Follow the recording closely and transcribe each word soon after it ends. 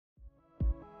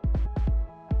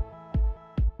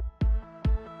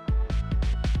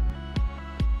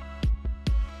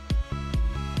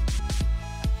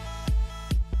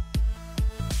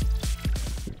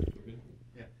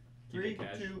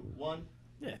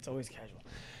Yeah, it's always casual.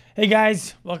 Hey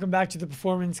guys, welcome back to the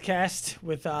Performance Cast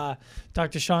with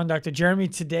Dr. Sean, Dr. Jeremy.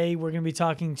 Today we're going to be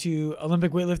talking to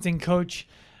Olympic weightlifting coach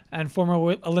and former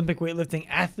Olympic weightlifting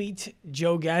athlete,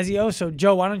 Joe Gazio. So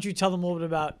Joe, why don't you tell them a little bit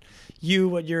about you,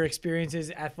 what your experience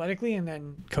is athletically, and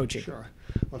then coaching. Sure.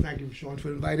 Well, thank you, Sean, for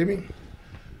inviting me.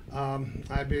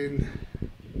 I've been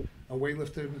a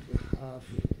weightlifter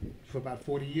for about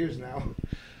 40 years now.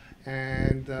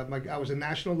 And I was a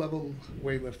national level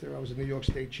weightlifter. I was a New York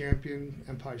State champion,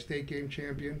 Empire State Game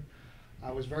champion.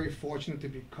 I was very fortunate to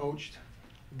be coached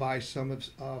by some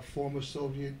of former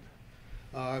Soviet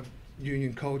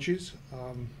Union coaches.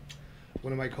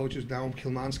 One of my coaches, Naum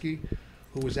Kilmansky,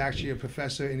 who was actually a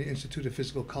professor in the Institute of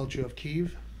Physical Culture of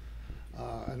Kiev.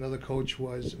 Another coach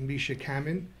was Misha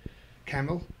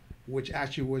Kamel, which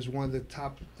actually was one of the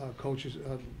top coaches,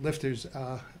 lifters,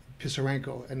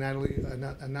 Pisarenko, and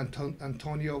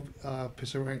Antonio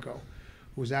Pisarenko,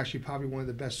 who was actually probably one of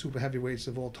the best super heavyweights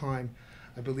of all time.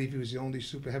 I believe he was the only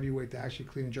super heavyweight to actually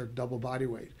clean and jerk double body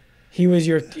weight. He was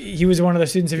one of the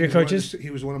students of your coaches?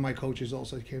 He was one of my coaches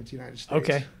also. He came to the United States.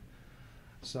 Okay.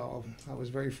 So I was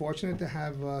very fortunate to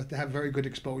have very good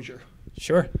exposure.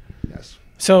 Sure. Yes.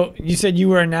 So you said you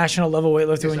were a national level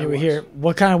weightlifter when you were was. Here.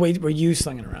 What kind of weight were you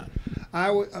slinging around?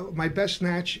 My best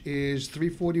snatch is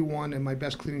 341, and my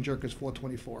best clean and jerk is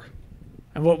 424.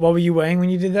 And what were you weighing when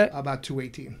you did that? About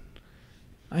 218.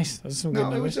 Nice. Those are some good No,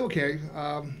 it numbers. was okay.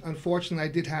 Unfortunately,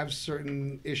 I did have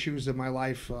certain issues in my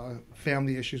life,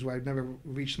 family issues, where I never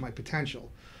reached my potential.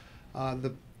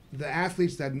 The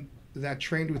athletes that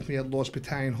trained with me at Lost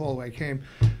Battalion Hall, where I came,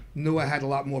 knew I had a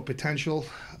lot more potential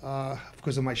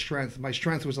because of my strength. My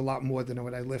strength was a lot more than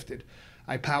what I lifted.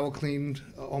 I power cleaned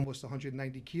almost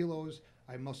 190 kilos.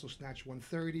 I muscle snatched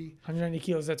 130. 190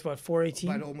 kilos, that's what, 418?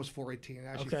 About almost 418.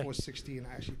 Actually, Okay. 416.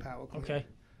 I actually power cleaned. Okay.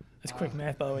 That's quick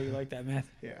math, by the way. You like that math?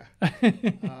 Yeah.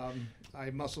 I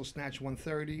muscle snatched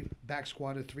 130, back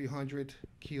squatted 300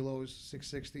 kilos,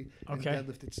 660, and Okay.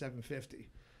 deadlifted 750.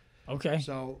 Okay.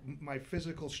 So my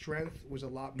physical strength was a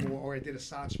lot more, or I did a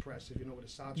SOTS press, if you know what a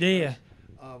SOTS Yeah, press,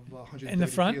 of 130 In the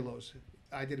front? kilos.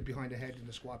 I did it behind the head in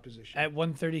the squat position. At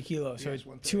 130 kilos, so Yes, it's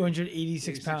 130.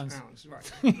 286 pounds.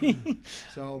 Right.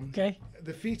 So Okay.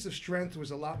 the feats of strength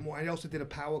was a lot more. I also did a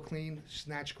power clean,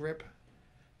 snatch grip,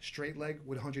 straight leg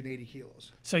with 180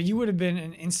 kilos. So you would have been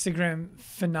an Instagram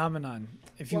phenomenon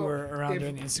if you Well, were around if-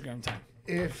 during the Instagram time.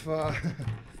 If Probably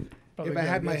if I good,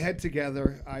 had my yes. head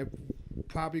together, I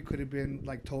probably could have been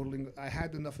like totaling. I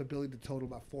had enough ability to total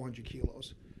about 400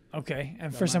 kilos. Okay.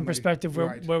 And No, for some my- perspective,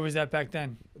 right. where was that back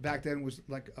then? Back then was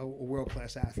like a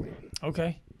world-class athlete,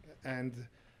 Okay. and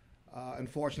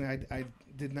unfortunately, I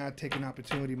did not take an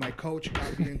opportunity. My coach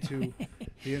got me into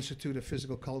the Institute of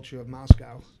Physical Culture of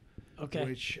Moscow, Okay.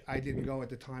 which I didn't go at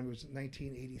the time. It was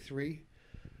 1983.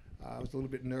 I was a little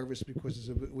bit nervous because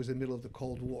it was in the middle of the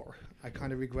Cold War. I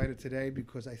kind of regret it today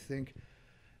because I think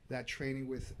that training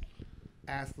with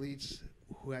athletes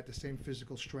who had the same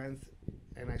physical strength,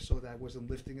 and I saw that I wasn't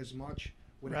lifting as much,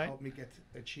 would have Right. helped me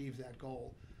achieve that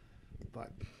goal.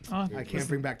 But Oh, I can't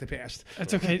bring back the past.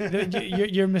 That's okay.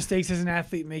 Your mistakes as an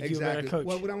athlete make you a better coach.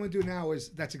 Well, what I'm going to do now is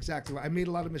that's exactly right. I made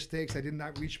a lot of mistakes. I did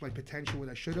not reach my potential what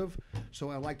I should have. So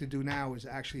what I like to do now is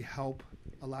actually help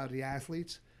a lot of the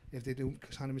athletes if they do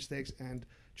kind of mistakes and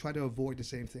try to avoid the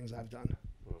same things I've done.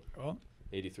 Well,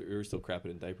 83. We were still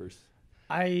crapping in diapers.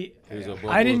 I He was a didn't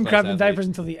world-class crap in athlete. diapers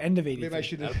until the end of 83. Maybe I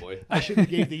should have. Attaboy. I should have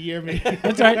gave the year. Maybe.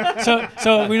 That's right.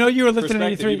 So we know you were lifting in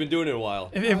Perspective, 83. you've been doing it a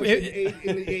while. I was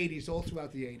in the 80s, all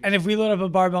throughout the 80s. And if we load up a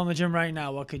barbell in the gym right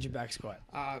now, what could you back squat?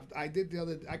 I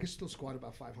could still squat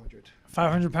about 500.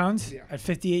 500 pounds Yeah. at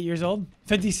 58 years old?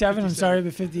 57, I'm sorry,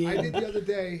 but 58. I did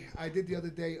the other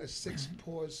day a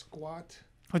 6-pause squat.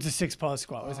 What's a 6-pause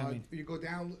squat? What does that mean? You go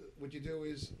down. What you do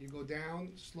is you go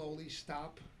down slowly,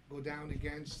 stop, go down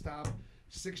again, stop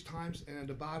 6 times, and at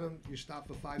the bottom you stop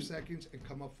for 5 seconds and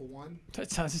come up for 1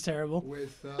 That sounds terrible.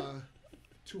 with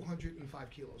 205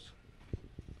 kilos.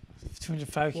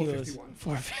 205 kilos. 451.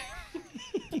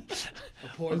 450. A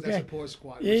pause. Okay. That's a pause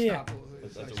squat. Yeah, You yeah. stop,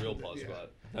 That's a real pause yeah.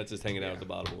 squat. That's just hanging out at the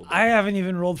bottom a little bit. I haven't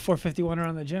even rolled 451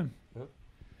 around the gym. Huh?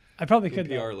 I probably Do could,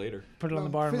 PR though. later. Put it on the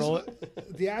Well, bar and roll it. The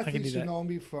can do athletes who that. know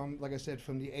me from, like I said,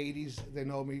 from the 80s, they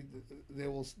know me. They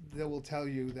will tell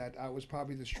you that I was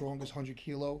probably the strongest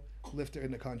 100-kilo lifter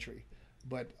in the country,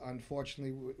 but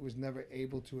unfortunately, was never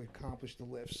able to accomplish the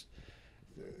lifts.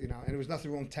 You know, and there was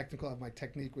nothing wrong technical. My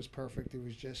technique was perfect. It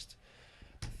was just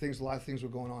a lot of things were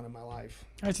going on in my life.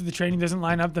 All right, so the training doesn't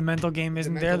line up. The mental game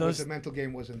isn't there. The mental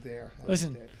game wasn't there.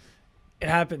 Listen. It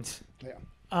happens.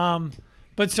 Yeah.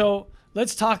 But so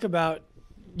let's talk about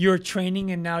your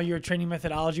training and now your training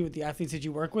methodology with the athletes that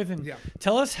you work with, and Yeah.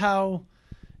 tell us how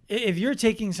if you're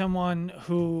taking someone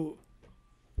who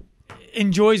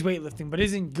enjoys weightlifting but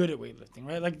isn't good at weightlifting,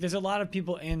 right? Like there's a lot of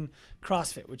people in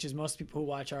CrossFit, which is most people who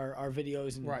watch our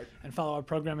videos and, Right. and follow our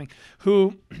programming,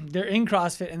 who they're in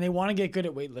CrossFit and they want to get good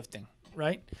at weightlifting,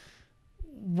 right?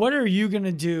 What are you going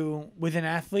to do with an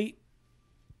athlete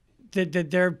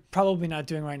that they're probably not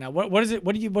doing right now? What does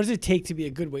it take to be a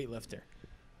good weightlifter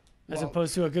as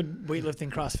opposed to a good weightlifting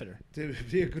CrossFitter? To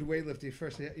be a good weightlifter,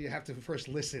 first you have to first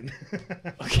listen.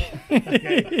 Okay.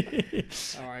 Okay.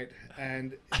 All right.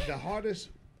 And the hardest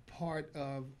part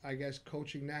of, I guess,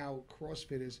 coaching now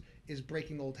CrossFit is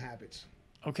breaking old habits.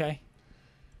 Okay.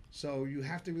 So you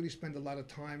have to really spend a lot of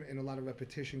time and a lot of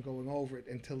repetition going over it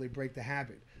until they break the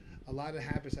habit. A lot of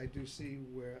habits I do see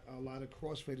where a lot of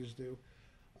CrossFitters do,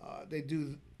 a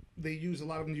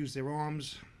lot of them use their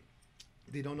arms.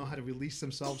 They don't know how to release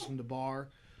themselves from the bar.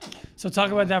 So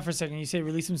talk about that for a second. You say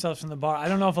release themselves from the bar. I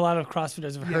don't know if a lot of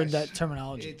CrossFitters have heard that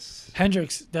terminology.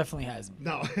 Hendricks definitely hasn't.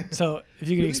 No. So if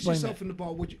you could explain yourself that. from the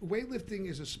bar. Weightlifting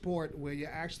is a sport where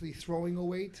you're actually throwing a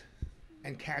weight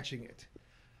and catching it.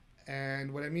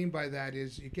 And what I mean by that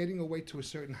is you're getting a weight to a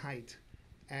certain height,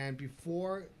 and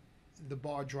before the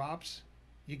bar drops,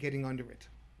 you're getting under it.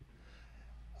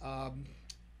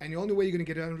 And the only way you're going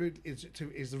to get under it is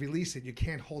to release it. You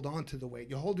can't hold on to the weight.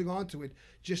 You're holding on to it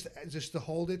just to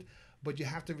hold it, but you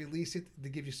have to release it to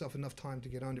give yourself enough time to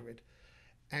get under it.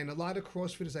 And a lot of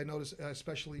CrossFitters, I notice,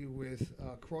 especially with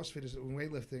CrossFitters in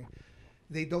weightlifting,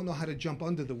 they don't know how to jump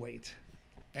under the weight.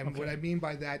 And what I mean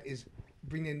by that is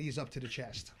bring their knees up to the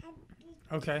chest.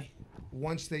 Okay.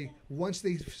 Once they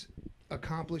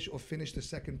accomplish or finish the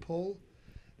second pull,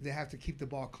 they have to keep the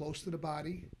bar close to the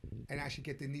body and actually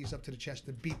get their knees up to the chest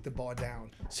to beat the bar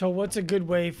down. So what's a good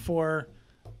way for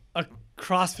a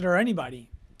CrossFitter or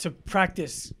anybody to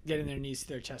practice getting their knees to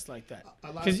their chest like that?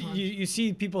 Because you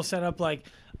see people set up like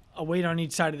a weight on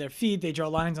each side of their feet. They draw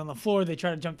lines on the floor. They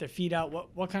try to jump their feet out.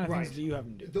 What kind of things do you have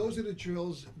them do? Those are the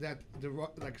drills that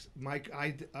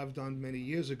I've done many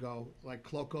years ago. Like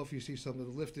Klokov, you see some of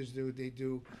the lifters do. They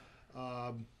do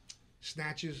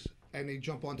snatches and they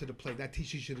jump onto the plate. That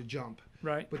teaches you to jump.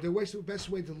 Right. But the best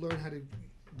way to learn how to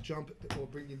jump or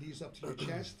bring your knees up to your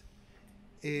chest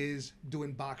is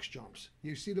doing box jumps.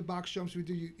 You see the box jumps we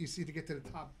do? You see to get to the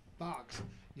top box,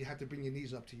 you have to bring your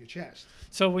knees up to your chest.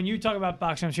 So when you talk about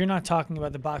box jumps, you're not talking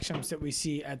about the box jumps that we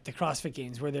see at the CrossFit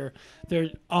Games where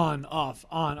they're on, off,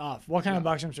 on, off. What kind of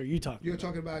box jumps are you talking about? You're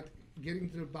talking about getting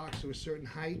to the box to a certain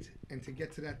height, and to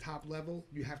get to that top level,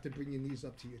 you have to bring your knees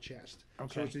up to your chest.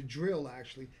 Okay. So it's a drill,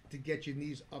 actually, to get your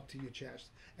knees up to your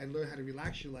chest and learn how to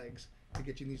relax your legs to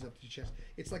get your knees up to your chest.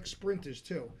 It's like sprinters,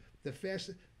 too.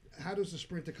 How does the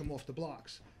sprinter come off the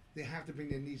blocks? They have to bring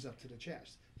their knees up to the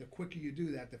chest. The quicker you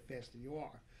do that, the faster you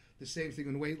are. The same thing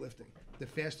in weightlifting. The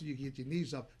faster you get your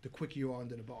knees up, the quicker you are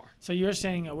under the bar. So you're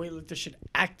saying a weightlifter should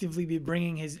actively be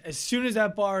bringing as soon as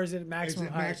that bar is at maximum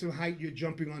height. Maximum height, you're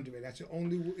jumping under it.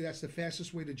 That's the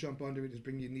fastest way to jump under it is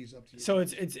bring your knees up to your chest. So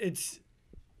it's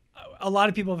a lot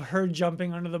of people have heard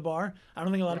jumping under the bar. I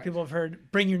don't think a lot of people have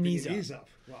heard bring your knees up.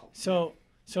 Wow.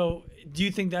 So do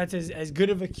you think that's as good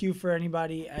of a cue for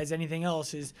anybody as anything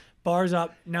else? Is bars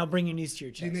up, now bring your knees to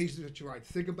your chest. Your knees, that's right.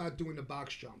 Think about doing a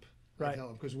box jump. Right. I tell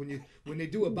them, because when they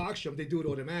do a box jump, they do it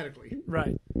automatically.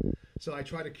 Right. So I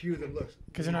try to cue them. Look,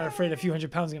 because they're not afraid a few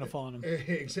hundred pounds is gonna fall on them.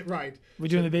 Right. We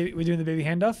doing the baby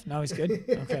handoff? Now he's good.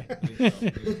 Okay.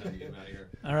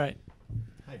 All right.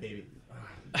 Hi, baby.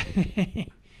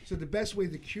 So the best way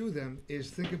to cue them is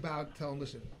tell them,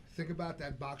 listen, think about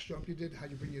that box jump you did, how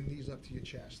you bring your knees up to your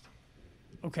chest.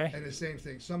 Okay. And the same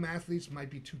thing. Some athletes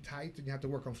might be too tight, and you have to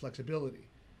work on flexibility.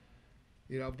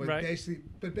 But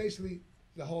basically,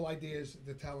 the whole idea is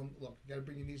to tell them, look, you got to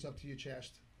bring your knees up to your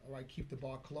chest. All right, keep the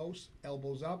bar close,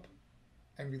 elbows up,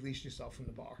 and release yourself from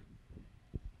the bar.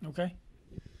 Okay.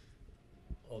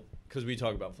 Well, because we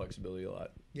talk about flexibility a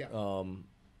lot. Yeah.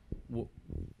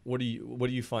 What do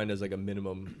you find as like a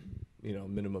minimum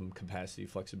capacity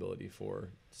flexibility for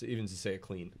even to say a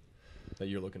clean that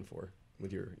you're looking for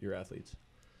with your athletes?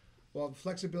 Well,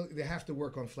 flexibility, they have to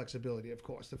work on flexibility, of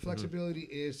course. The flexibility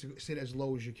is to sit as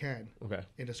low as you can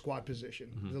in a squat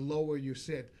position. The lower you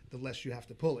sit, the less you have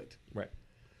to pull it. Right.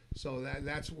 So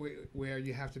that's where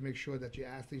you have to make sure that your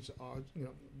athletes are,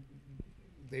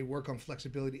 they work on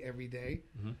flexibility every day.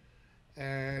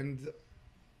 And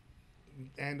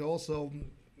also,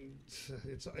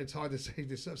 it's hard to say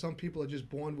this. Some people are just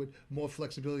born with more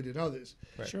flexibility than others.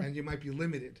 Right. Sure. And you might be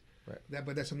limited. Right.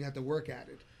 But that's something you have to work at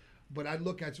it. But I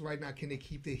look at right now, can they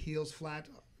keep their heels flat?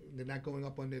 They're not going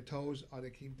up on their toes. Are they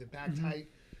keep their back tight?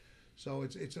 So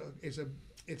it's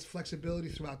it's flexibility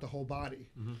throughout the whole body.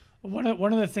 One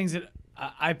of the things that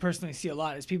I personally see a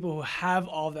lot is people who have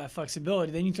all of that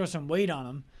flexibility. Then you throw some weight on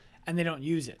them, and they don't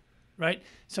use it, right?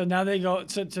 So now they go,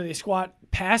 so they squat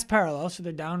past parallel, so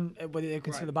they're down at what they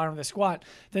consider the bottom of the squat.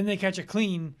 Then they catch a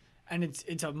clean, and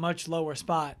it's a much lower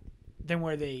spot than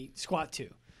where they squat to.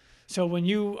 So when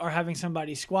you are having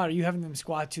somebody squat, are you having them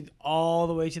squat to all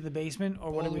the way to the basement,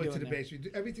 or what are we doing? All the way to the basement.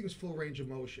 Everything's full range of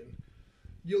motion.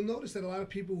 You'll notice that a lot of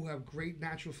people who have great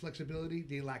natural flexibility,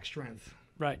 they lack strength.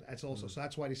 Right. That's also so.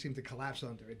 That's why they seem to collapse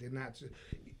under it. They're not,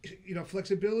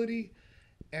 flexibility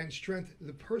and strength.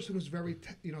 The person who's very,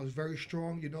 is very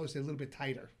strong. You notice they're a little bit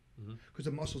tighter because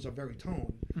the muscles are very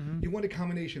toned. You want a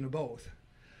combination of both.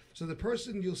 So the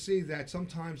person you'll see that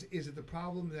sometimes is it the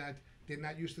problem that they're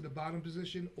not used to the bottom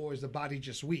position, or is the body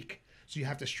just weak? So you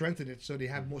have to strengthen it so they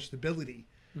have more stability.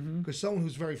 Because someone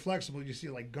who's very flexible, you see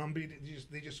like Gumby,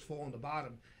 they just fall on the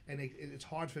bottom, and it's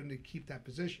hard for them to keep that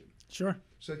position. Sure.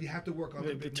 So you have to work on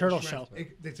the turtle shell.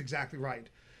 That's exactly right.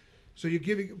 So you're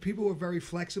giving people who are very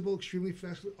flexible, extremely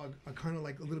flexible, are kind of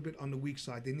like a little bit on the weak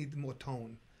side. They need more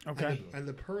tone. Okay. And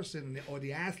the person or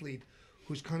the athlete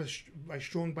who's kind of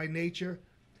strong by nature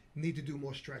need to do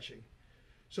more stretching.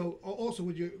 So also,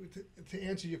 to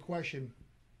answer your question,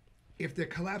 if they're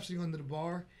collapsing under the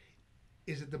bar,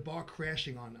 is it the bar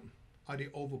crashing on them? Are they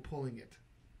over pulling it?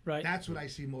 Right. That's what I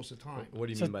see most of the time. What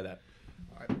do you mean by that?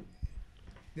 All right.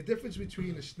 The difference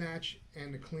between the snatch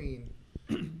and the clean,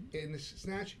 in the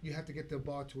snatch, you have to get the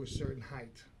bar to a certain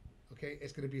height. Okay?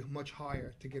 It's going to be much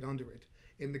higher to get under it.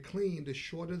 In the clean, the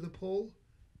shorter the pull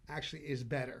actually is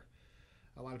better.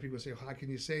 A lot of people say, how can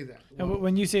you say that? Well,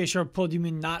 when you say a short pull, do you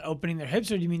mean not opening their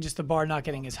hips, or do you mean just the bar not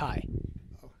getting as high?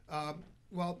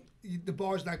 The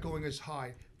bar's not going as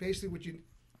high. Basically,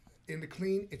 in the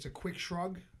clean, it's a quick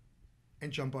shrug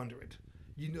and jump under it.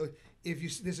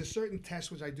 There's a certain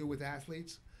test which I do with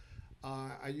athletes.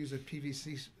 I use a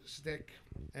PVC stick,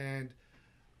 and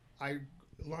I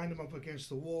line them up against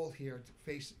the wall here to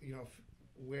face,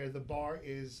 where the bar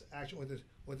is actually,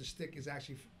 or the stick is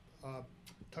actually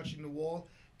touching the wall,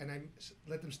 and I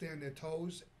let them stand on their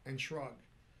toes and shrug.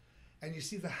 And you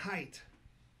see the height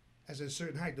as a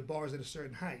certain height. The bar is at a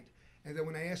certain height. And then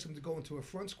when I ask them to go into a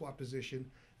front squat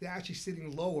position, they're actually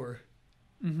sitting lower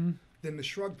than the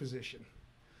shrug position,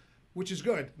 which is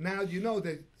good. Now you know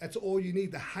that that's all you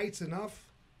need. The height's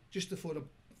enough just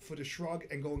for the shrug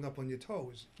and going up on your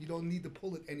toes. You don't need to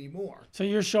pull it anymore. So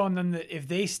you're showing them that if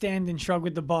they stand and shrug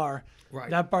with the bar,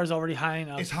 that bar's already high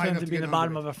enough for them to be in the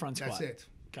bottom of a front squat. That's it.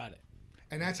 Got it.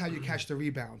 And that's how you catch the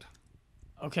rebound.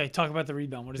 Okay, talk about the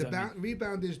rebound. What does that mean?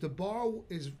 Rebound is the bar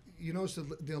is, notice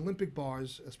the Olympic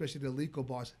bars, especially the Elico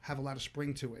bars, have a lot of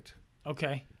spring to it.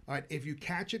 Okay. All right, if you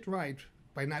catch it right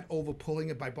by not over pulling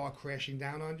it, by bar crashing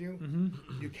down on you,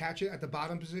 you catch it at the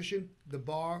bottom position, the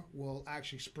bar will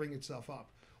actually spring itself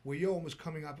up, where you're almost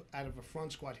coming up out of a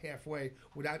front squat halfway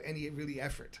without any really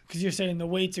effort. Because you're saying the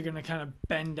weights are going to kind of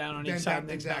bend down on each side.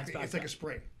 Exactly. It's like a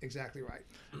spring. Exactly right.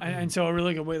 And so a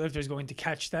really good weightlifter is going to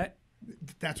catch that?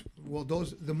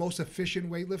 The most efficient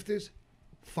weightlifters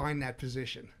find that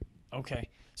position. Okay.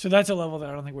 So that's a level that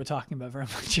I don't think we're talking about very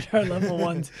much at our level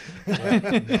ones.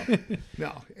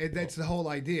 No, that's the whole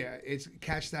idea. It's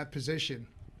catch that position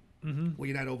where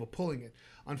you're not over pulling it.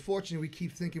 Unfortunately, we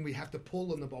keep thinking we have to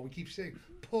pull on the bar. We keep saying,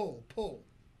 pull.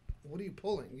 What are you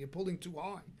pulling? You're pulling too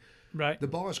high. Right. The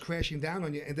bar is crashing down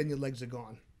on you, and then your legs are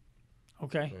gone.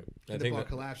 Okay. Right. And the bar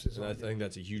collapses. I think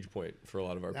that's a huge point for a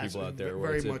lot of our people out there.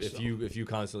 Very much so. If you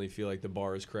constantly feel like the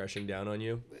bar is crashing down on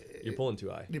you, you're pulling too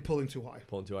high. You're pulling too high.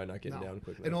 Pulling too high, not getting down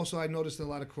quickly. And also, I noticed a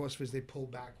lot of CrossFitters, they pull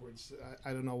backwards.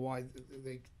 I don't know why.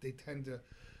 They tend to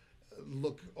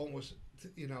look almost,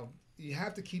 you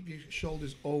have to keep your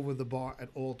shoulders over the bar at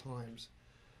all times.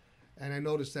 And I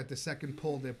noticed that the second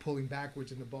pull, they're pulling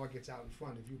backwards and the bar gets out in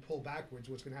front. If you pull backwards,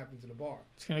 what's going to happen to the bar?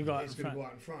 It's going to go out in front. It's going to go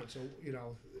out in front. So,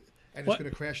 and it's going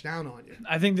to crash down on you.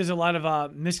 I think there's a lot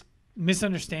of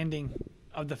misunderstanding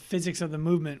of the physics of the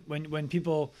movement when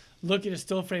people look at a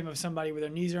still frame of somebody where their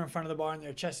knees are in front of the bar and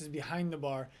their chest is behind the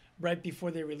bar right before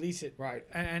they release it. Right.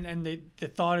 And the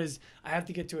thought is, I have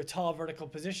to get to a tall vertical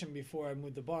position before I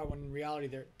move the bar, when in reality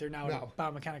they're now at a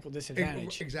biomechanical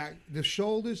disadvantage. Exactly. The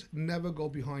shoulders never go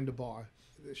behind the bar.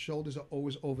 The shoulders are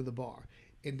always over the bar.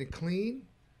 In the clean,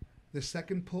 the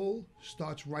second pull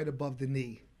starts right above the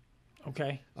knee.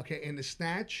 Okay. Okay. In the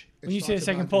snatch, when you say the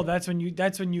second pull, that's when you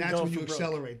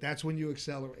accelerate. That's when you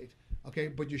accelerate. Okay.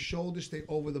 But your shoulders stay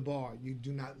over the bar. You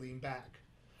do not lean back.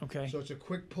 Okay. So it's a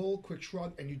quick pull, quick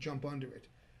shrug, and you jump under it.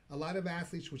 A lot of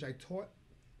athletes, which I taught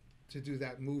to do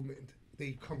that movement,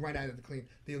 they come right out of the clean.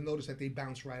 They'll notice that they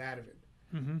bounce right out of it,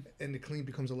 and the clean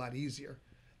becomes a lot easier.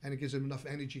 and it gives them enough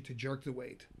energy to jerk the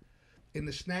weight. In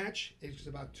the snatch, it's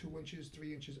about 2 inches,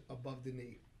 3 inches above the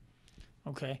knee.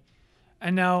 Okay.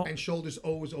 And now... And shoulders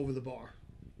always over the bar.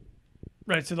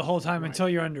 Right, so the whole time until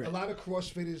you're under it. A lot of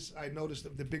CrossFitters, I noticed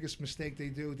that the biggest mistake they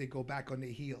do, they go back on their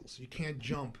heels. You can't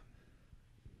jump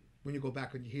when you go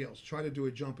back on your heels. Try to do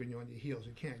a jump and you're on your heels.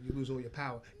 You can't. You lose all your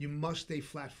power. You must stay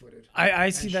flat-footed. I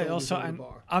see that also.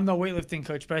 I'm the weightlifting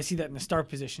coach, but I see that in the start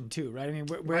position too, right? I mean,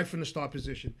 right from the start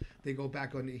position, they go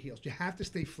back on their heels. You have to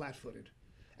stay flat-footed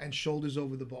and shoulders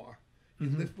over the bar. You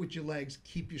lift with your legs,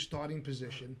 keep your starting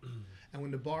position, and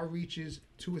when the bar reaches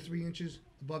 2 or 3 inches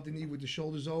above the knee with the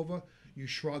shoulders over, you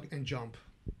shrug and jump.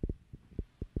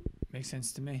 Makes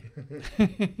sense to me.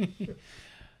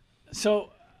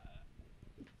 So,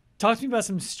 talk to me about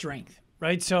some strength,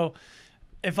 right? So,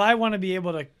 if I want to be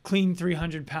able to clean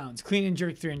 300 pounds, clean and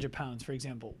jerk 300 pounds, for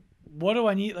example, what do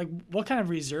I need? Like, what kind of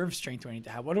reserve strength do I need to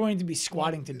have? What do I need to be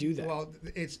squatting to do that? Well,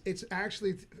 it's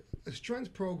actually a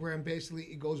strength program. Basically,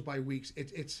 it goes by weeks.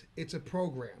 It's a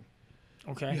program.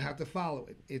 Okay. You have to follow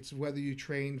it. It's whether you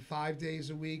train 5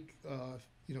 days a week,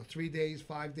 3 days,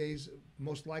 5 days.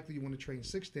 Most likely, you want to train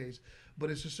 6 days. But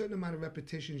it's a certain amount of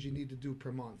repetitions you need to do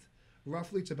per month.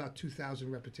 Roughly, it's about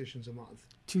 2,000 repetitions a month.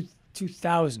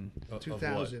 2,000.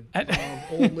 2,000.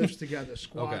 All lifts together,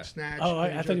 squat, snatch. Oh,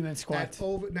 I thought you meant squats.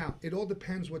 Now, it all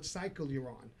depends what cycle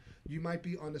you're on. You might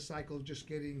be on the cycle of just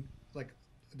getting like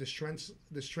the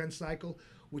strength cycle,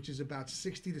 which is about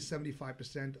 60 to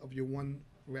 75% of your 1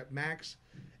 rep max,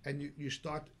 and you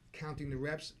start counting the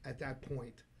reps at that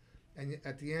point. And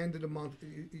at the end of the month,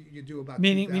 you do about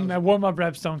meaning my warm-up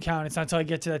reps don't count. It's not until I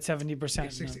get to that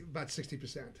 70%. About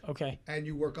 60%. Okay. And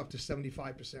you work up to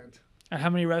 75%. And how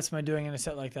many reps am I doing in a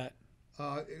set like that?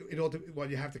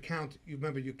 You have to count. You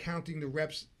remember, you're counting the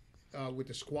reps with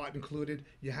the squat included.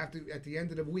 You have to, at the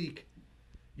end of the week,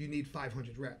 you need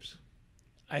 500 reps.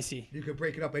 I see. You can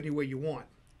break it up any way you want.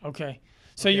 Okay.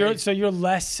 So you're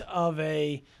less of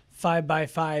a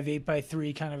 5x5,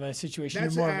 8x3 kind of a situation.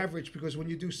 That's average, because when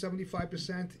you do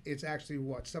 75%, it's actually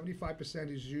what?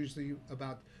 75% is usually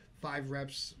about 5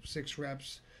 reps, 6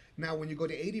 reps. Now, when you go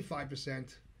to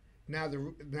 85%, now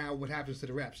what happens to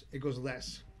the reps? It goes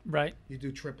less. Right. You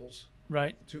do triples.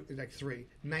 Right. Like 3.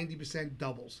 90%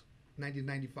 doubles. 90 to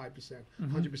 95%.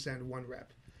 100% 1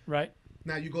 rep. Right.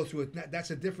 Now you go through it.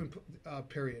 That's a different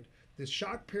period. The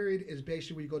shock period is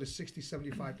basically where you go to 60,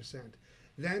 75%.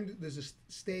 Then there's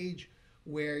a stage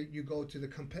where you go to the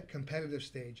competitive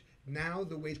stage. Now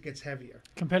the weight gets heavier.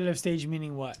 Competitive stage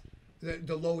meaning what?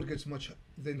 The load gets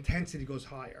the intensity goes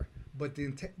higher, but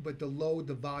the load,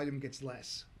 the volume gets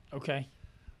less. Okay.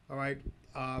 All right.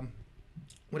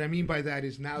 What I mean by that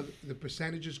is now the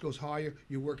percentages goes higher.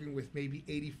 You're working with maybe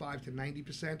 85 to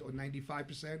 90% or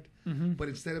 95%. But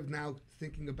instead of now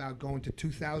thinking about going to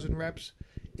 2,000 reps,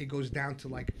 it goes down to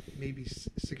like maybe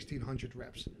 1,600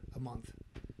 reps a month.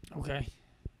 Okay.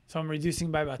 So I'm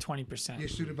reducing by about 20%. You're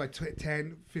shooting by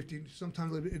 10, 15,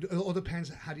 sometimes it all depends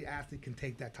how the athlete can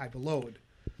take that type of load.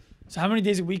 So how many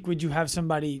days a week would you have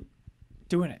somebody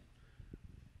doing it?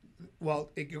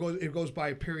 Well, it goes by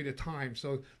a period of time.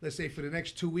 So let's say for the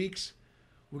next 2 weeks,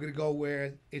 we're going to go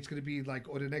where it's going to be like,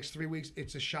 or the next 3 weeks,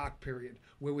 it's a shock period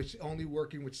where it's only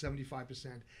working with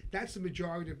 75%. That's the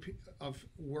majority of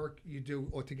work you do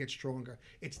or to get stronger.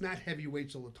 It's not heavy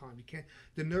weights all the time.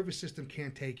 The nervous system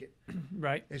can't take it.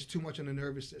 Right. It's too much on the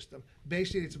nervous system.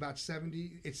 Basically, it's about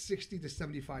 60 to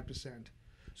 75%.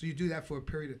 So you do that for a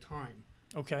period of time.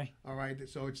 Okay. All right.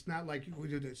 So it's not like we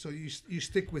do this. So you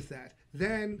stick with that.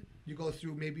 Then you go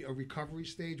through maybe a recovery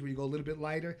stage where you go a little bit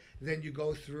lighter. Then you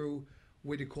go through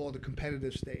what you call the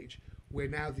competitive stage, where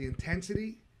now the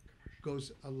intensity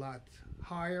goes a lot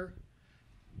higher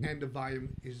and the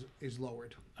volume is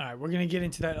lowered. All right, we're going to get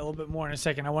into that a little bit more in a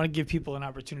second. I want to give people an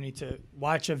opportunity to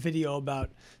watch a video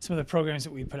about some of the programs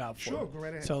that we put out for. Sure, go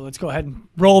right ahead. So let's go ahead and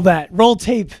roll that. Roll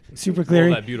tape, Super Cleary.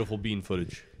 Roll that beautiful bean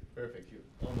footage. Perfect.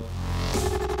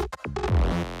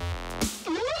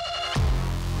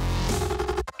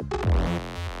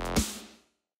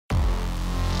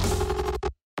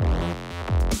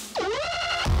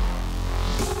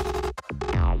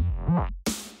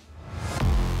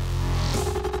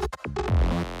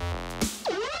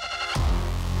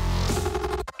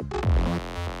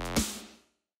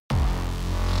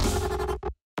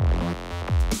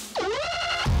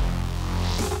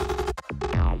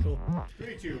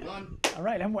 All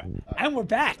right, and we're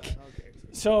back. Okay.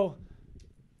 So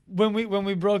when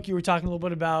we broke, you were talking a little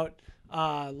bit about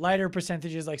lighter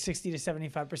percentages like 60 to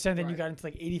 75%. Then you Right. got into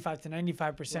like 85 to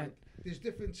 95%. Right. There's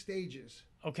different stages.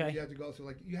 Okay. You have to go through.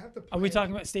 Like you have to. Are we plan-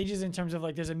 talking about stages in terms of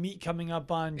like there's a meet coming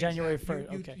up on January Exactly.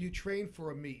 1st? Okay. You train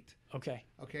for a meet. Okay.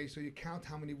 Okay, so you count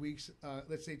how many weeks.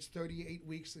 Let's say it's 38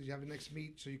 weeks. You have the next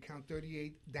meet, so you count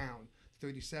 38 down,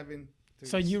 37.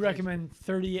 So you 36. recommend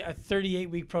a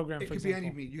 38-week program, It for could example? be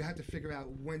any meet. You have to figure out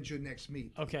when's your next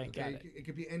meet. Okay, got it. It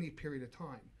could be any period of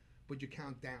time, but you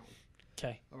count down.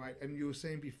 Okay. All right, and you were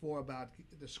saying before about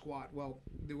the squat. Well,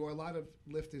 there were a lot of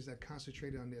lifters that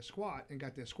concentrated on their squat and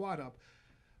got their squat up,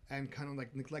 and kind of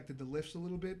like neglected the lifts a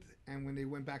little bit. And when they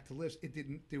went back to lifts, it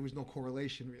didn't. There was no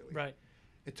correlation really. Right.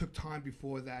 It took time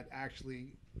before that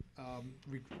actually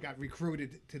got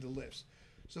recruited to the lifts.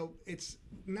 So it's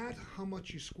not how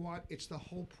much you squat; it's the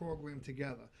whole program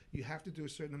together. You have to do a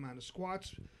certain amount of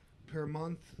squats per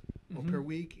month or per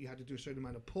week. You have to do a certain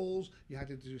amount of pulls. You have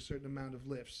to do a certain amount of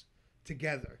lifts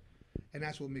together, and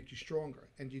that's what makes you stronger.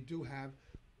 And you do have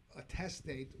a test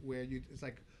date where it's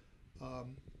like a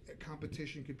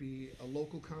competition could be a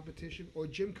local competition or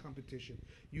gym competition.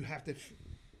 You have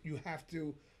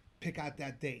to pick out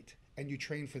that date, and you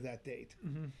train for that date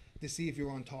to see if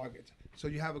you're on target. So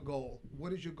you have a goal.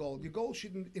 What is your goal? Your goal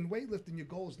shouldn't, in weightlifting, your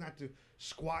goal is not to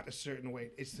squat a certain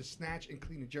weight. It's to snatch and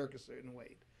clean and jerk a certain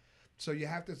weight. So you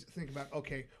have to think about,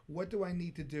 okay, what do I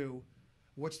need to do?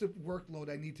 What's the workload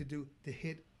I need to do to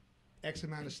hit X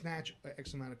amount of snatch or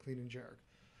X amount of clean and jerk?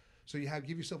 So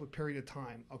give yourself a period of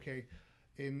time. Okay,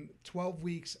 in 12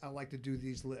 weeks, I like to do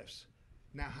these lifts.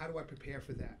 Now, how do I prepare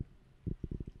for that?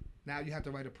 Now you have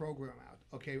to write a program out.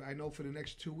 Okay, I know for the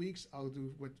next 2 weeks, I'll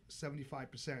do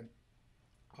 75%,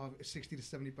 of 60 to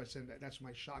 70%. That's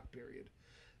my shock period.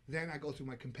 Then I go through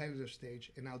my competitive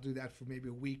stage, and I'll do that for maybe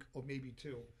a week or maybe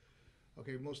two.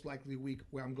 Okay, most likely a week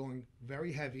where I'm going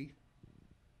very heavy.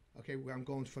 Okay, where I'm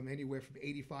going from anywhere from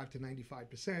 85 to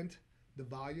 95%. The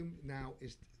volume now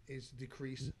is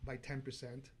decreased by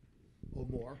 10% or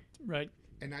more. Right.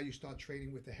 And now you start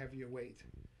training with a heavier weight.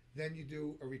 Then you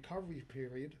do a recovery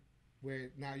period where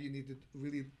now you need to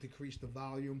really decrease the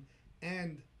volume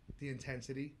and the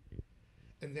intensity,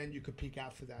 and then you could peak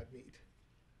out for that meet.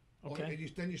 Okay.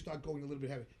 Then you start going a little bit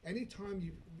heavier.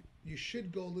 Anytime you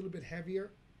should go a little bit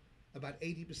heavier, about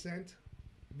 80%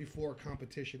 before a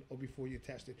competition or before you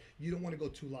test it. You don't want to go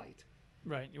too light.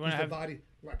 Right. You want to have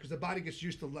because the body gets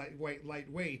used to light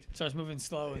weight. Starts moving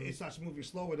slow. It starts moving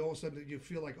slow, and all of a sudden you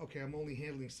feel like, okay, I'm only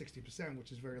handling 60%,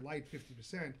 which is very light,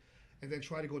 50%, and then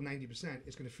try to go 90%.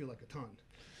 It's going to feel like a ton.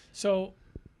 So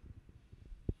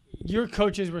your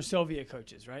coaches were Soviet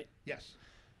coaches, right? Yes.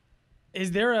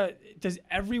 Does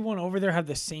everyone over there have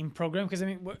the same program? Because I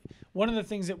mean, one of the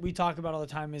things that we talk about all the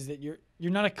time is that you're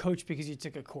not a coach because you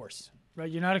took a course, right?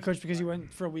 You're not a coach because you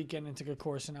went for a weekend and took a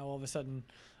course, and now all of a sudden,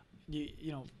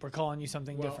 we're calling you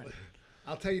something different.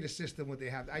 I'll tell you the system what they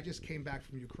have. I just came back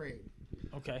from Ukraine.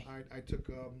 Okay. I took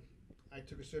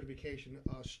a certification,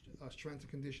 strength and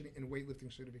conditioning and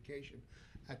weightlifting certification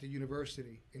at the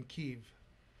university in Kyiv.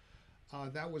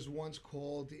 That was once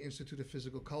called the Institute of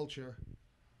Physical Culture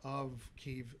of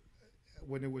Kyiv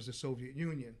when it was the Soviet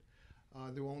Union.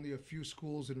 There were only a few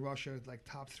schools in Russia, like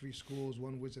top 3 schools.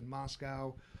 One was in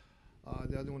Moscow.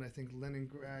 The other one, I think,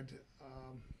 Leningrad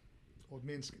or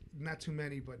Minsk. Not too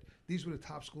many, but these were the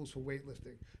top schools for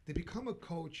weightlifting. To become a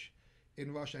coach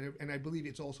in Russia, and I believe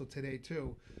it's also today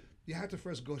too, you have to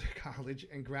first go to college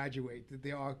and graduate.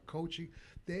 They are coaching.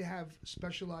 They have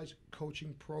specialized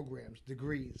coaching programs,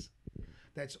 degrees.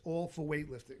 That's all for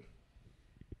weightlifting.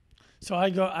 So I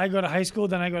go to high school,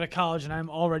 then I go to college, and I'm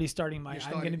already starting I'm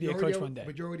going to be a coach one day.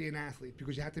 But you're already an athlete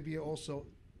because you have to be also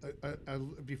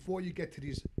before you get to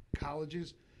these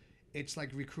colleges, it's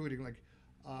like recruiting. Like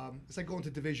it's like going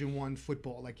to Division I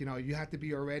football. Like you have to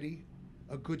be already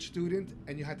a good student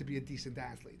and you have to be a decent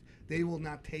athlete. They will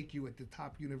not take you at the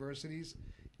top universities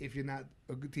if you're not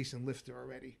a good, decent lifter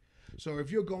already. So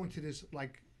if you're going to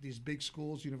these big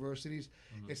schools, universities,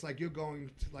 it's like you're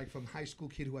going to from high school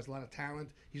kid who has a lot of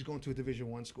talent, he's going to a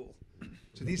Division I school.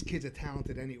 So these kids are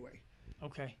talented anyway.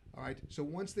 Okay. All right. So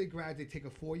once they graduate, they take a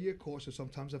 4-year course or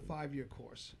sometimes a 5-year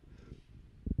course.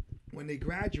 When they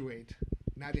graduate,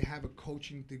 now they have a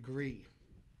coaching degree.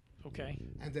 Okay.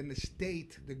 And then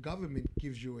the government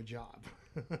gives you a job.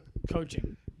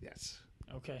 Coaching. Yes.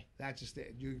 Okay. That's just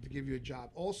it. To give you a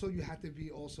job. Also, you have to be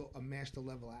also a master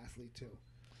level athlete too.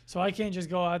 So I can't just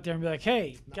go out there and be like,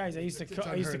 "Hey, guys, It's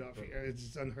unheard of.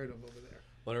 It's unheard of over there.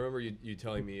 Well, I remember you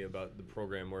telling me about the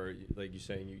program where, like you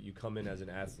saying, you come in as an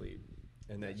athlete,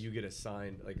 And that you get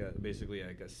assigned, like basically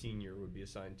like a senior would be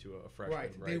assigned to a freshman,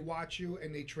 right? They watch you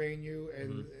and they train you,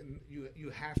 and you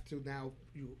have to now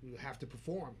you have to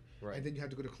perform, right? And then you have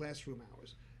to go to classroom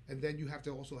hours, and then you have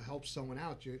to also help someone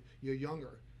out. You're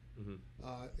younger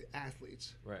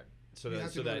athletes, right? So that you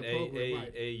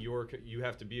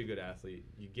have to be a good athlete.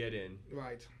 You get in,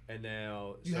 right? And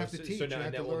now you have to teach. So now, you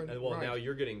have to learn. Now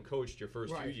you're getting coached your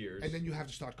first 2 years, and then you have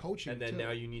to start coaching. And then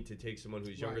now you need to take someone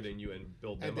who's younger than you and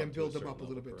build them up. And then build them up a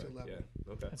little bit to level.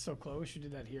 Yeah. Okay. That's so cool. I wish we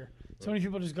did that here. So many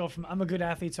people just go from I'm a good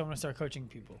athlete, so I'm gonna start coaching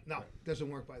people. No, it doesn't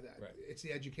work by that. Right. It's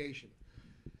the education,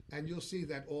 and you'll see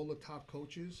that all the top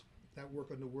coaches that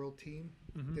work on the world team,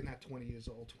 they're not 20 years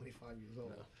old, 25 years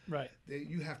old. No. Right.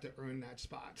 You have to earn that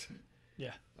spot.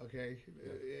 Yeah. Okay.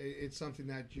 Yeah. It's something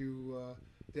that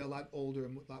they're a lot older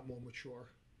and a lot more mature.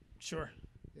 Sure.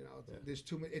 You know, there's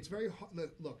too many. It's very hard.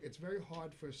 Look, it's very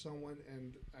hard for someone,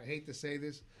 and I hate to say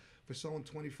this, for someone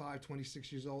 25, 26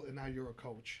 years old, and now you're a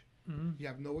coach. You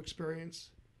have no experience.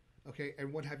 Okay.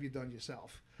 And what have you done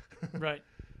yourself? Right.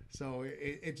 So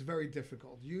it's very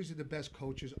difficult. Usually the best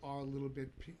coaches are a little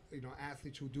bit,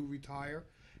 athletes who do retire,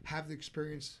 have the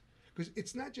experience. Because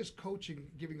it's not just coaching,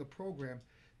 giving a program.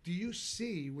 Do you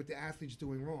see what the athlete's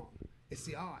doing wrong? It's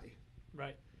the eye.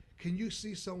 Right. Can you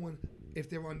see someone, if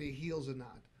they're on their heels or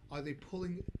not? Are they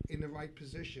pulling in the right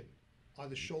position? Are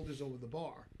the shoulders over the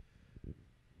bar? All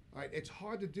right. It's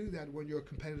hard to do that when you're a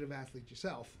competitive athlete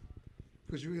yourself.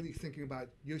 Because you're really thinking about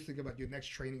your next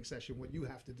training session, what you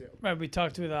have to do. Right. We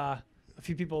talked with a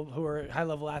few people who are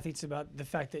high-level athletes about the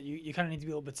fact that you kind of need to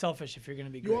be a little bit selfish if you're going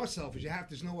to be good. You are selfish.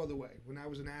 There's no other way. When I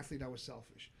was an athlete, I was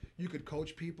selfish. You could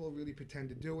coach people, really pretend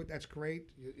to do it. That's great.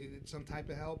 It's some type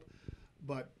of help.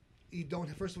 But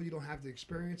first of all, you don't have the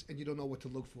experience, and you don't know what to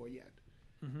look for yet.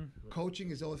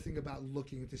 Coaching is the only thing about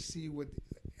looking to see what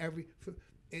everything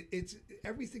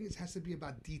has to be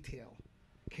about detail.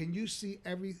 Can you see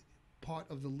every part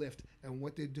of the lift and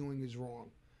what they're doing is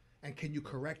wrong, and can you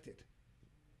correct it?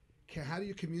 How do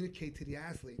you communicate to the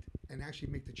athlete and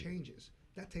actually make the changes?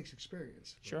 That takes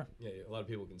experience. Sure. Yeah, a lot of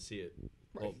people can see it.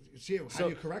 Right. Well, see it. How do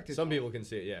you correct it? Some people can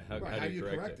see it. Yeah. How do you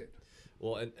correct it?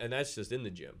 Well, and that's just in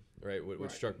the gym, right?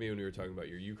 What struck me when we were talking about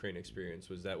your Ukraine experience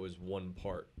was that was one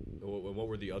part. What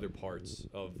were the other parts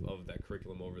of that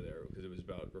curriculum over there? Because it was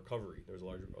about recovery. There was a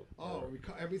larger.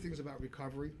 Everything's about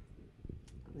recovery,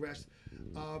 rest.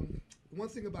 One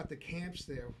thing about the camps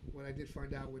there, what I did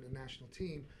find out with the national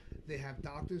team, they have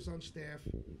doctors on staff,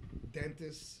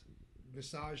 dentists,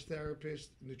 massage therapists,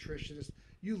 nutritionists.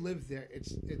 You live there.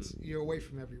 You're away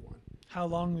from everyone. How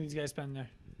long did you guys spend there?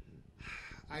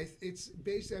 It's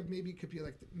basically maybe it could be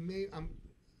like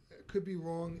could be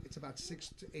wrong. It's about 6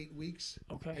 to 8 weeks.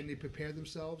 Okay. And they prepare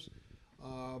themselves.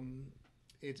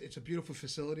 It's a beautiful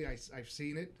facility. I've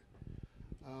seen it.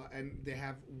 And they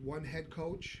have one head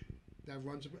coach that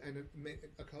runs and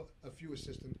a few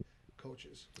assistant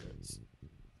coaches.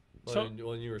 Well,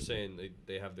 when you were saying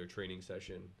they have their training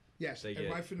session. Yes,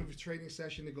 right from the training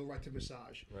session, they go right to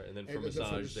massage. Right, and then from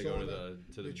massage, they go to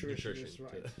the nutrition.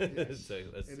 Right. Yes.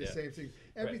 And the same thing.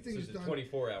 Everything's done.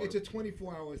 24 hours. It's a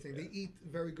 24-hour thing. Yeah. They eat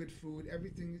very good food.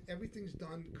 Everything's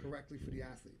done correctly for the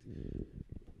athlete.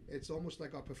 It's almost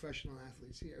like our professional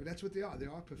athletes here. That's what they are. They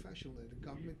are professional. The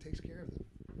government takes care of them.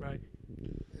 Right.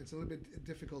 It's a little bit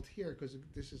difficult here because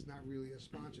this is not really a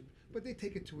sponsored, but they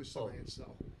take it to a science,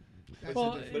 though.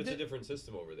 But it's a different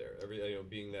system over there.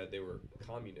 Being that they were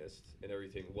communist and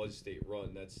everything was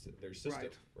state-run, that's their system,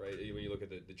 right? When you look at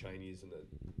the Chinese and the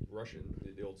Russian,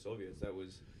 the old Soviets, that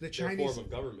was the Chinese form of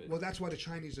government. Well, that's why the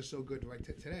Chinese are so good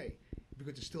today,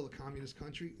 because it's still a communist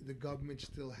country. The government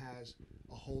still has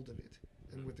a hold of it,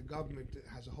 and with the government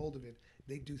has a hold of it,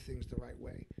 they do things the right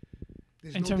way.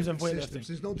 There's in terms of weightlifting, systems.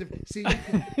 There's no different. See,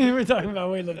 we're talking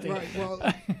about weightlifting, right? Well,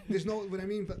 there's no. What I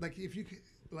mean, but like if you.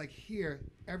 Like here,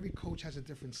 every coach has a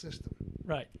different system.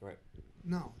 Right.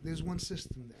 No, there's one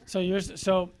system there.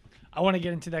 So I want to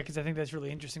get into that because I think that's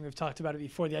really interesting. We've talked about it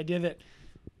before. The idea that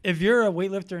if you're a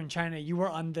weightlifter in China, you are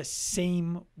on the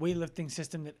same weightlifting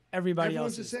system that everybody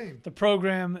else is. Everyone's the same. The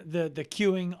program, the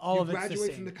cueing, all of it's the same. You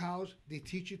graduate from the college, they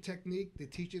teach you technique, they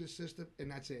teach you the system,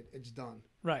 and that's it. It's done.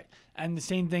 Right. And the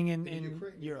same thing in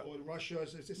Ukraine, Europe. Or Russia.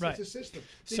 It's a system.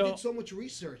 They did so much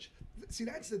research. See,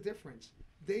 that's the difference.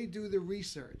 They do the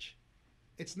research.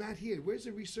 It's not here. Where's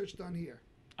the research done here?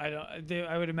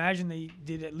 I would imagine they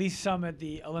did at least some at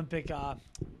the Olympic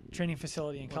training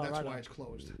facility in Colorado. That's why it's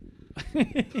closed.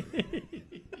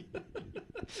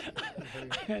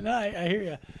 No, I hear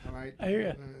you. All right. I hear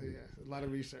you. Yeah, a lot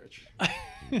of research.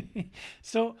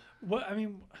 So what? I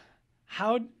mean,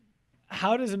 how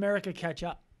does America catch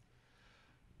up?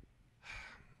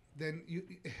 then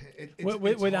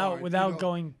without hard,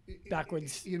 going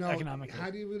backwards economically. How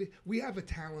do you really? We have a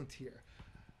talent here.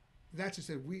 That's just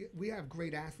it. We have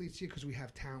great athletes here because we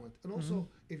have talent, and also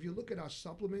if you look at our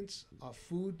supplements, our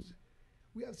foods,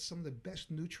 we have some of the best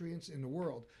nutrients in the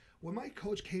world. When my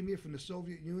coach came here from the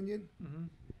Soviet Union,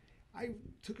 I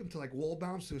took him to like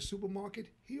Waldbaum's to a supermarket.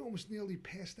 He almost nearly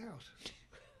passed out.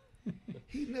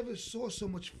 He never saw so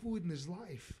much food in his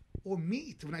life, or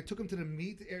meat. When I took him to the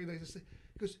meat area,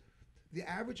 because the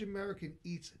average American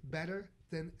eats better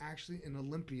than actually an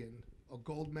Olympian or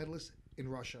gold medalist in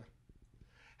Russia.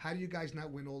 How do you guys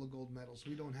not win all the gold medals?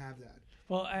 We don't have that.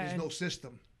 Well, there's no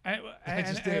system.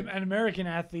 And American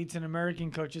athletes and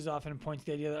American coaches often point to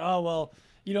the idea that,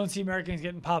 you don't see Americans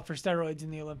getting popped for steroids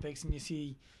in the Olympics, and you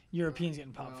see Europeans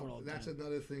getting popped for it all the time. That's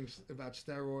another thing about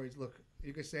steroids. Look,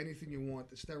 you can say anything you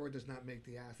want. The steroid does not make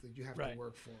the athlete. You have to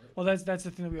work for it. Well, that's the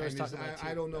thing that we always talk about.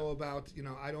 I don't know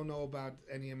about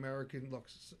any American. Look,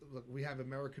 we have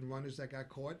American runners that got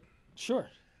caught. Sure.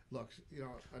 Look,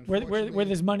 unfortunately, where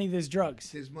there's money, there's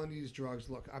drugs. There's money, there's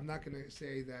drugs. Look, I'm not going to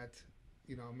say that,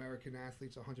 American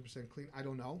athletes are 100% clean. I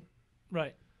don't know.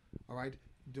 Right. All right.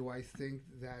 Do I think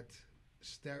that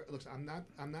look, I'm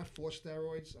not for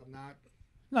steroids. I'm not.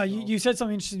 No, you said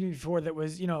something interesting before that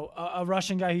was, a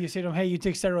Russian guy who you say to him, hey, you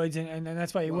take steroids and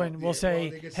that's why you win. We'll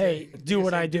say, hey, do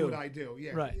what I do. Do what I do.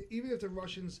 Yeah. Right. Even if the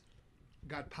Russians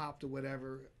got popped or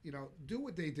whatever, do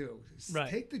what they do. Right.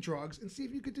 Take the drugs and see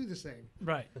if you could do the same.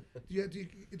 Right. Do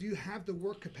you have the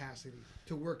work capacity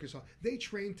to work as hard? They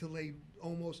train till they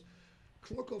almost.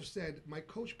 Klokov said, my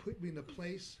coach put me in a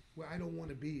place where I don't want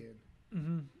to be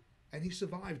in. And he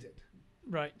survived it.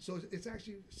 Right. So it's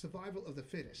actually survival of the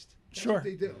fittest. That's sure. what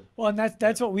they do. Well, and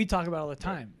that's what we talk about all the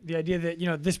time. The idea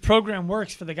that, this program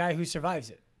works for the guy who survives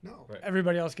it. No. Right.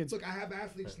 Everybody else gets. Look, I have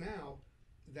athletes now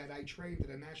that I trained at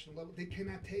a national level. They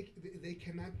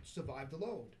cannot survive the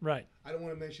load. Right. I don't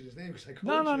want to mention his name because I coach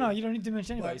No. You don't need to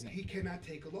mention anybody's name. name. He cannot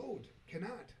take a load.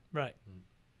 Cannot. Right.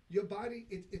 Your body,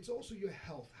 it's also your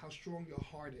health, how strong your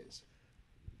heart is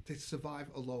to survive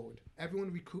a load.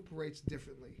 Everyone recuperates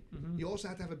differently. You also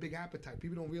have to have a big appetite.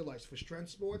 People don't realize for strength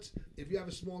sports, if you have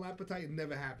a small appetite, it'll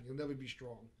never happen. You'll never be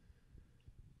strong.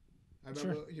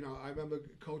 I remember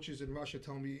coaches in Russia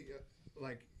telling me,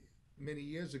 like many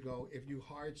years ago, if you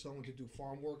hired someone to do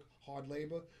farm work, hard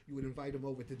labor, you would invite him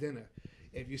over to dinner.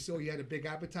 If you saw he had a big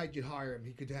appetite, you'd hire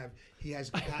him. He has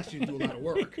capacity to do a lot of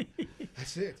work.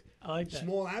 That's it. I like that.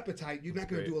 Small appetite, you're not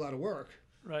going to do a lot of work.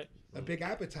 Right. A big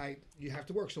appetite, you have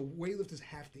to work. So weightlifters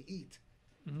have to eat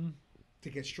to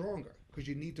get stronger because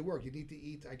you need to work. You need to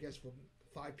eat, I guess, for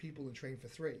 5 people and train for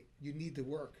 3. You need to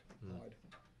work hard.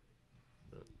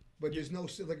 But there's no,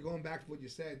 like going back to what you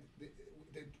said,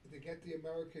 to get the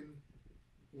American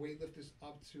weightlifters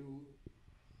up to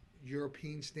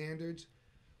European standards,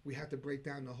 we have to break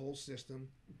down the whole system,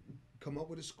 come up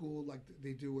with a school like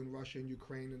they do in Russia and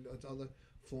Ukraine and other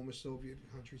former Soviet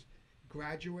countries,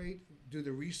 graduate, do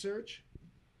the research,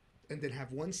 and then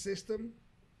have one system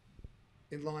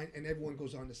in line, and everyone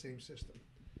goes on the same system.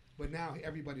 But now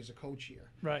everybody's a coach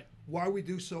here. Right. Why we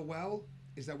do so well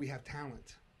is that we have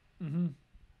talent.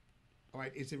 All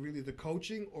right, is it really the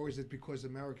coaching, or is it because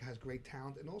America has great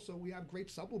talent? And also, we have great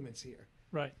supplements here.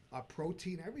 Right. Our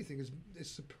protein, everything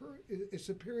is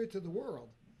superior to the world.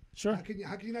 Sure. How can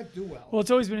you not do well? Well,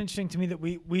 it's always been interesting to me that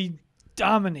we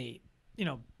dominate,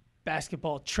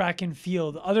 basketball, track and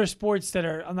field, other sports that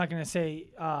are, I'm not going to say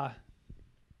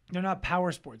they're not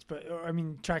power sports, but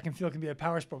track and field can be a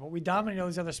power sport, but we dominate all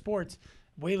these other sports.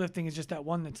 Weightlifting is just that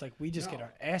one that's like we just get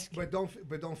our ass kicked.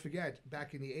 But don't forget,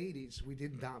 back in the 80s, we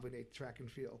didn't dominate track and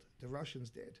field. The Russians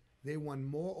did. They won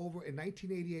more over. In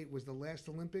 1988 was the last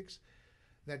Olympics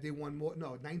that they won more.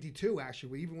 No, 92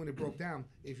 actually. Even when it broke down,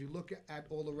 if you look at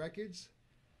all the records,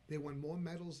 they won more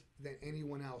medals than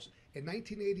anyone else. In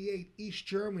 1988, East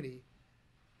Germany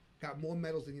got more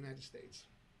medals than the United States.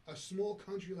 A small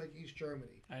country like East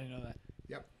Germany. I didn't know that.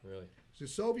 Yep. Really? So the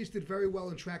Soviets did very well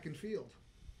in track and field.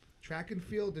 Track and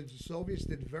field, the Soviets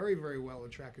did very, very well in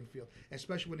track and field,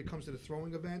 especially when it comes to the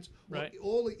throwing events. Right.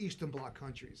 All the Eastern Bloc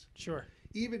countries. Sure.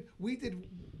 Even we did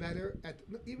better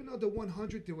even though the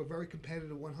 100, they were very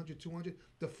competitive, 100, 200.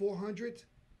 The 400,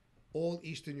 all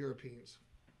Eastern Europeans.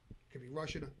 Could be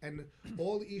Russian. And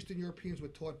all the Eastern Europeans were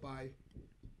taught by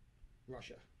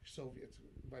Russia, Soviets,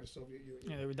 by the Soviet Union.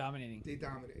 Yeah, they were dominating. They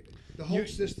dominated. The whole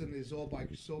system is all by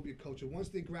Soviet culture. Once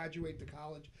they graduate to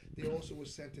college, they also were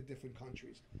sent to different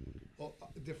countries, or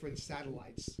different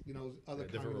satellites. Other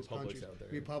different communist republics countries, out there.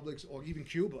 republics, or even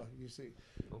Cuba. You see,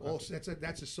 also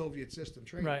that's a Soviet system.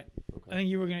 Training. Right. Okay. I think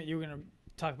you were gonna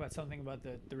talk about something about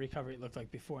the recovery it looked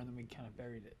like before, and then we kind of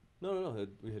buried it. No.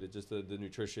 We hit it just the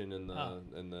nutrition and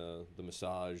the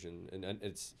massage and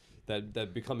it's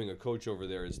that becoming a coach over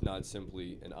there is not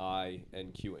simply an eye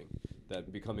and cueing.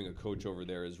 That becoming a coach over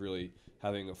there is really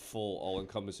having a full,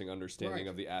 all-encompassing understanding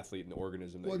of the athlete and the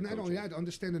organism. Well, not only that, to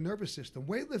understand the nervous system.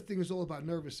 Weightlifting is all about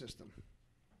nervous system.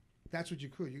 That's what you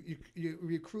recruit. You're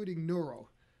recruiting neuro.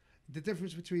 The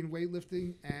difference between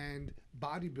weightlifting and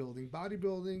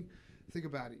bodybuilding, think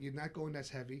about it. You're not going as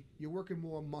heavy. You're working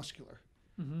more muscular,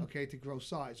 okay, to grow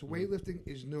size. So weightlifting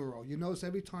is neuro. You notice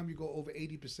every time you go over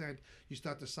 80%, you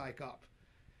start to psych up.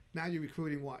 Now you're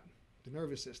recruiting what? The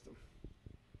nervous system.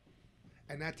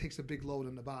 And that takes a big load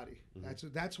on the body.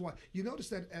 That's why you notice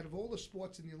that out of all the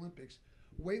sports in the Olympics,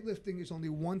 weightlifting is only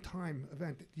one-time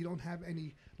event. You don't have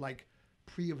any like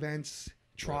pre-events,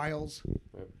 trials.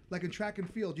 Right. Like in track and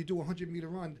field, you do a 100-meter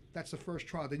run. That's the first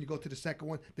trial. Then you go to the second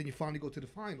one. Then you finally go to the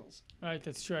finals. Right,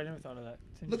 that's true. I never thought of that.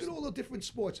 Look at all the different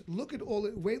sports. Look at all.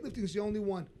 Weightlifting is the only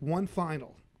one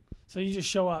final. So you just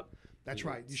show up. That's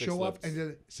right. You show up and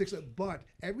then but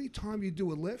every time you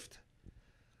do a lift,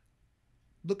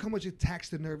 look how much it attacks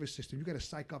the nervous system. You got to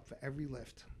psych up for every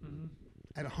lift.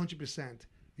 At 100%,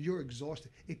 you're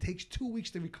exhausted. It takes 2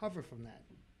 weeks to recover from that.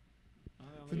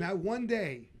 From that one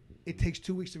day, it takes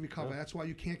 2 weeks to recover. Yeah. That's why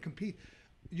you can't compete.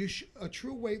 A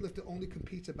true weightlifter only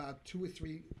competes about 2 or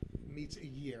 3 meets a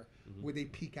year where they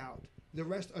peak out. The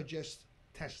rest are just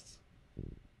tests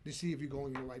to see if you're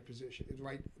going in the right position,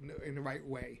 in the right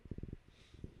way.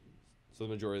 So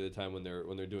the majority of the time when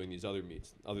they're doing these other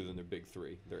meets, other than their big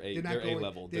three, they're A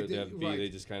level. They have B. Right. They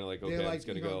just kind of like, okay, I'm just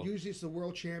gonna go. Usually it's the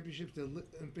World Championships, the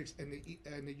Olympics,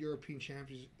 and the European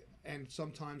Championships. And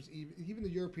sometimes even the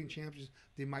European champions,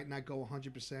 they might not go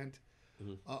 100%,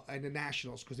 and the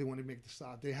nationals because they want to make the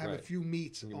stop. They have a few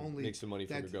meets only. Make some money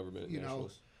from your government. At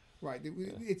nationals. Right.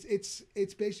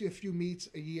 It's basically a few meets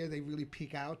a year. They really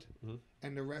peak out,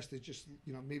 and the rest is just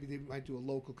maybe they might do a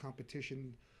local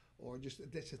competition, or just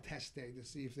that's a test day to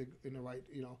see if they're in the right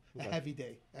a heavy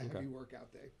day, heavy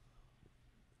workout day.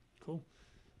 Cool.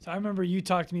 So I remember you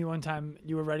talked to me one time.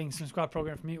 You were writing some squat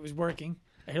program for me. It was working.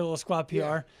 I hit a little squat PR.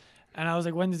 Yeah. And I was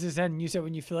like, when does this end? And you said,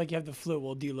 when you feel like you have the flu,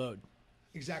 we'll deload.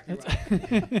 Exactly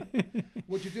right.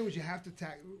 What you do is you have to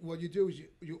what you do is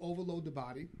you overload the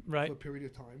body for a period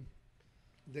of time.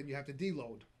 Then you have to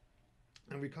deload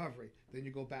and recovery. Then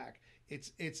you go back.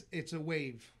 It's a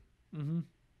wave.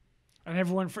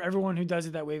 And for everyone who does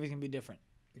it, that wave is going to be different.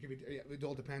 It can be. It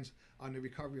all depends on the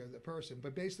recovery of the person.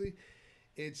 But basically,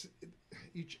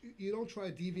 you don't try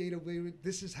to deviate away.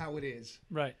 This is how it is.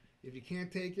 Right. If you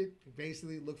can't take it,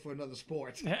 basically look for another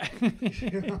sport. No,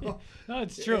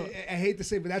 it's true. I hate to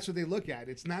say, but that's what they look at.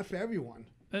 It's not for everyone.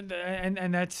 And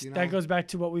that's that goes back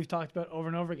to what we've talked about over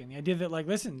and over again. The idea that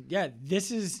listen,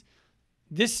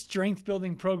 this strength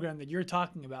building program that you're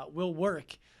talking about will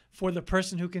work for the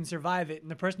person who can survive it, and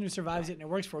the person who survives it and it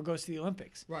works for it goes to the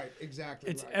Olympics. Right,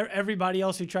 exactly. It's everybody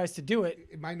else who tries to do it.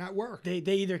 It might not work. They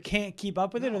either can't keep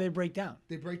up with it or they break down.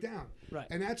 They break down. Right.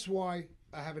 And that's why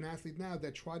I have an athlete now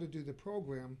that tried to do the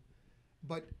program,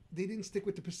 but they didn't stick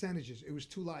with the percentages. It was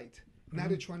too light. Now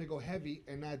they're trying to go heavy,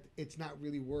 and it's not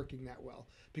really working that well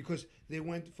because they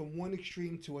went from one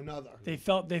extreme to another. They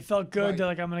felt good. Right. They're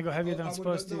like, I'm going to go heavier than I'm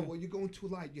supposed to. No, well, you're going too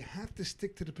light. You have to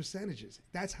stick to the percentages.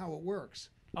 That's how it works.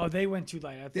 Oh, they went too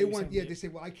light. They say,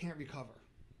 well, I can't recover.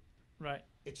 Right.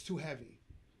 It's too heavy.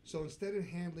 So instead of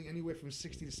handling anywhere from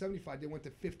 60 to 75, they went to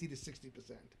 50 to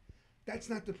 60%. That's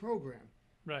not the program.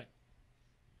 Right.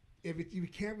 If you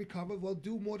can't recover, well,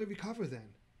 do more to recover then.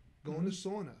 Go in the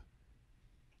sauna.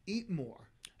 Eat more.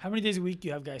 How many days a week do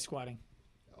you have guys squatting?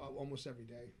 Almost every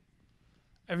day.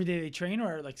 Every day they train,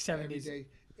 or like 7 days? Every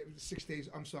day. 6 days.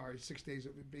 I'm sorry, 6 days.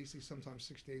 Basically, sometimes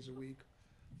 6 days a week,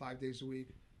 5 days a week.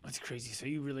 That's crazy. So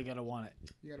you really got to want it.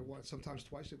 You got to want it sometimes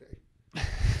twice a day.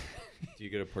 Do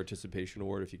you get a participation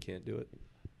award if you can't do it?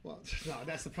 Well, no,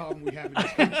 that's the problem we have in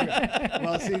this country.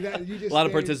 Well, see, that you just a lot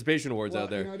of participation awards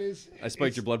out there. It I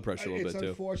spiked your blood pressure a little bit too.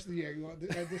 Unfortunately,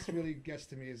 this really gets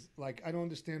to me. Is like I don't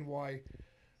understand why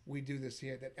we do this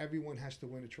here. That everyone has to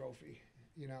win a trophy.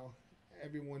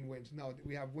 Everyone wins. No,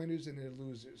 we have winners and there are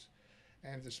losers.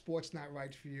 And if the sport's not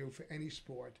right for you, for any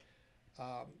sport,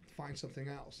 find something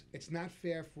else. It's not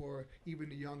fair for even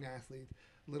the young athlete,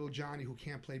 little Johnny, who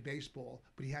can't play baseball,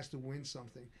 but he has to win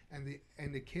something,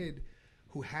 and the kid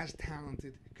who has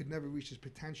talented could never reach his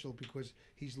potential because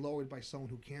he's lowered by someone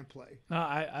who can't play. No,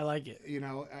 I like it.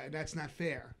 That's not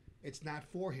fair. It's not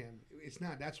for him. It's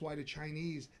not. That's why the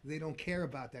Chinese, they don't care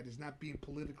about that. It's not being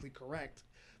politically correct.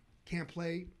 Can't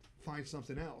play, find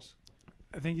something else.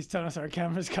 I think he's telling us our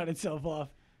camera's cut itself off.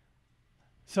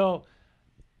 So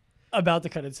about to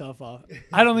cut itself off.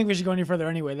 I don't think we should go any further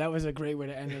anyway. That was a great way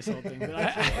to end this whole thing. But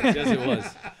yes, it was.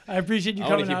 I appreciate you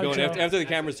coming out. I want to keep going after the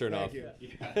cameras turn off.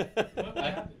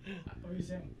 What were you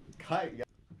saying?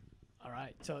 All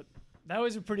right. So that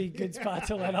was a pretty good spot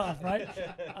to let off, right?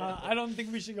 I don't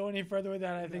think we should go any further with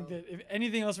that. I think that if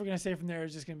anything else we're going to say from there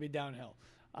is just going to be downhill.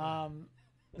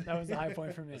 That was the high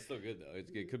point for me. It's still good, though.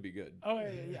 It could be good. Oh,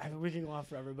 yeah. I mean, we could go on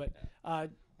forever, but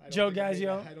Joe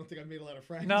Gazio. I don't think I made a lot of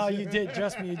friends. No, you did.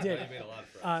 Trust me, you did. You made a lot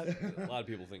of friends. A lot of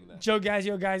people thinking that. Joe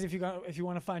Gazio, guys, if you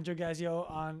want to find Joe Gazio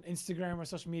on Instagram or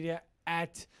social media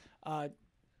at Coach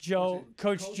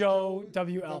Joe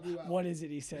WL. What is it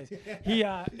he says?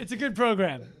 It's a good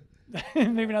program.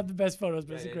 Maybe not the best photos,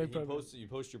 but it's a great program. You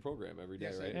post your program every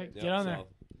day, right? Yeah, get on there.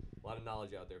 A lot of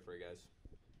knowledge out there for you guys.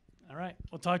 All right.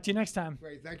 We'll talk to you next time.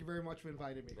 Great. Thank you very much for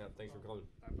inviting me. Yeah, thanks for coming.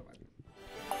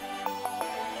 Bye-bye.